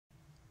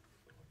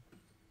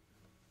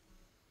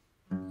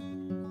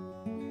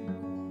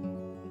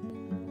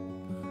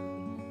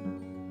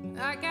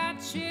I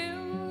got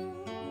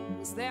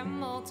chills, they're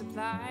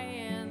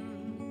multiplying,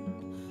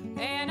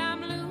 and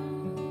I'm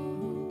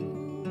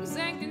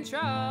losing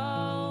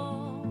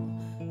control,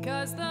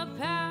 'cause the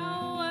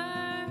power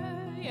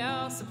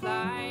you're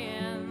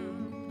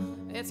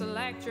supplying, it's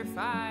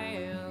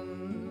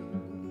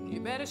electrifying. You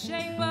better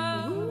shape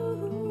up,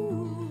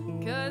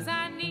 'cause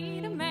I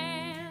need a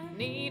man,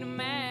 need a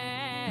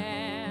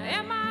man,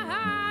 and my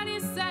heart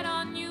is set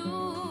on you.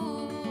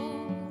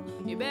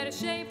 You better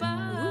shape up.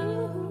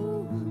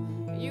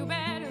 You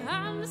better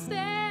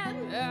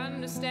understand,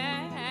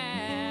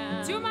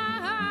 understand. To my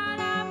heart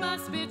I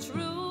must be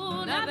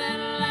true.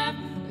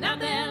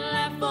 Nothing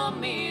left for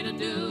me to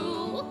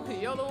do.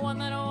 You're the one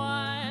that I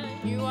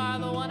want. You are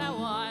the one I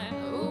want.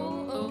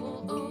 Ooh,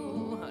 ooh,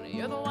 ooh, honey,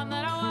 you're the one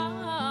that I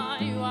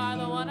want. You are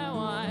the one I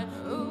want.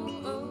 Ooh,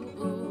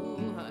 ooh,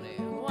 ooh, honey,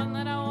 you're the one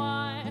that I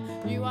want.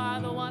 You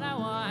are the one I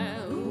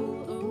want.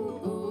 Ooh,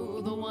 ooh,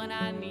 ooh, the one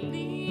I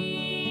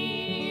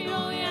need.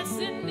 Oh yes,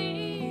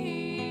 indeed.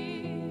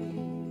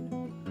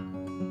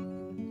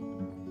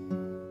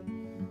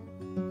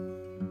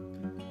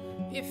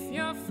 If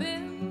you're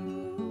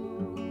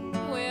filled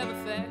with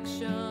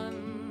affection,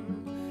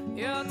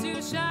 you're too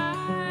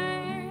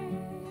shy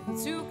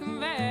to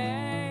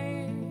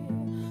convey.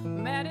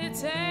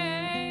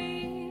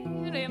 Meditate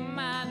in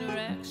my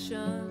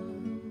direction.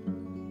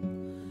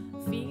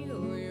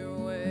 Feel your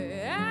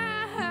way.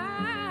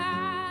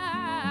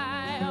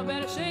 I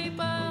better shape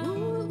up,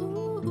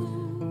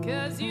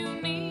 'cause you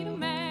need a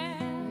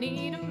man,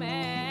 need a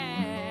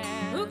man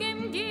who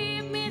can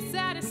keep me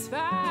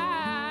satisfied.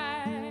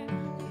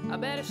 I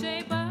better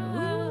shape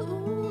up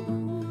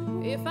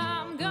if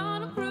I'm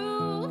gonna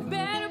prove,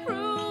 better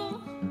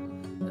prove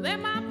that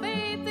my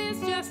faith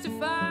is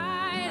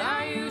justified.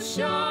 Are you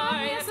sure?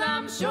 Yes,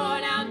 I'm sure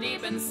down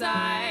deep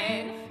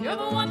inside. You're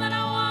the one that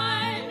I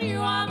want. You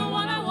are the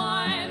one I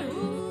want.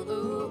 Ooh,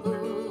 ooh,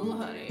 ooh,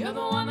 honey, you're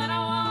the one that I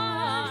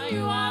want.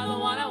 You are